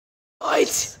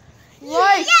Lights!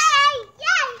 Lights!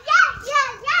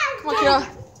 Come on, Kira.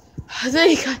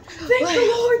 Thank God. Thank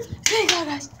the Lord. Thank God,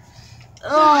 guys.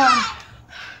 Oh.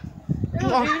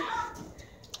 Come on.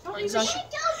 It's on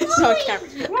camera. It's on camera.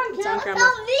 Come on, It's on Kira. camera.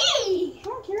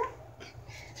 Come on, Kira.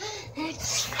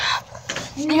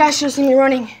 You guys should have seen me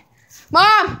running.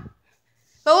 Mom!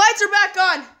 The lights are back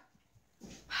on!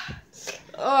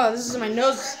 Oh, this is my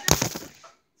nose.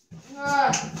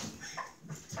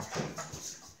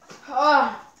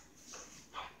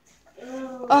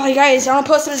 Oh, you guys, I want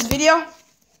to post this video.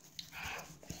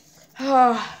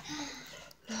 To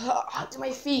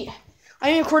my feet. I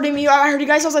am recording me. I heard you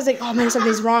guys. I was like, oh man,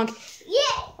 something's wrong.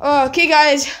 Yeah. Okay,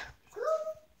 guys.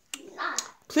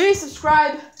 Please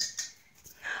subscribe.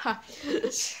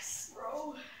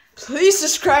 Please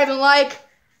subscribe and like.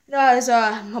 That was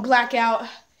a blackout.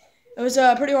 It was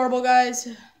pretty horrible, guys.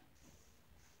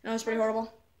 No, it's pretty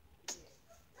horrible.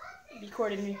 You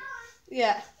recorded me.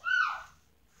 Yeah.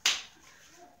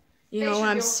 You know when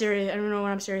I'm serious. I don't know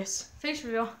when I'm serious. Face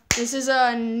reveal. This is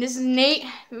Nate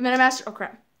MetaMaster. Oh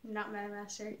crap. Not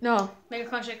MetaMaster. No. Mega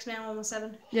Crunch X-Man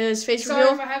 117. This face Sorry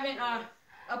reveal. if I haven't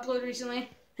uploaded recently.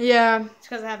 Yeah. It's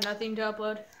because I have nothing to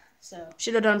upload. So.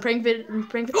 Should have done prank vid. No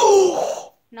prank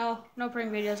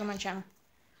videos on my channel.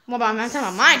 What about I'm talking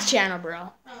about my channel,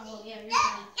 bro? Oh well, yeah. Your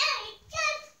channel.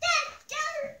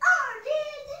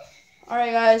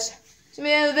 Alright, guys. So,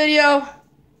 the end of the video.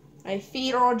 My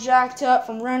feet are all jacked up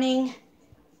from running.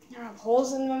 I have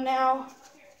holes in them now.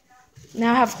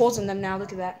 Now I have holes in them now.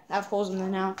 Look at that. I have holes in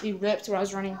them now. They ripped where I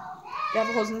was running. Do you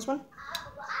have holes in this one?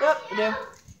 Yep, I do.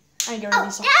 I ain't getting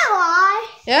these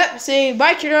off. Yep. Say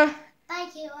bye, Kira. Bye,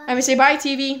 Kira. I mean, say bye,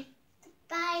 TV.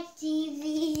 Bye,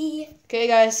 TV. Okay,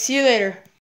 guys. See you later.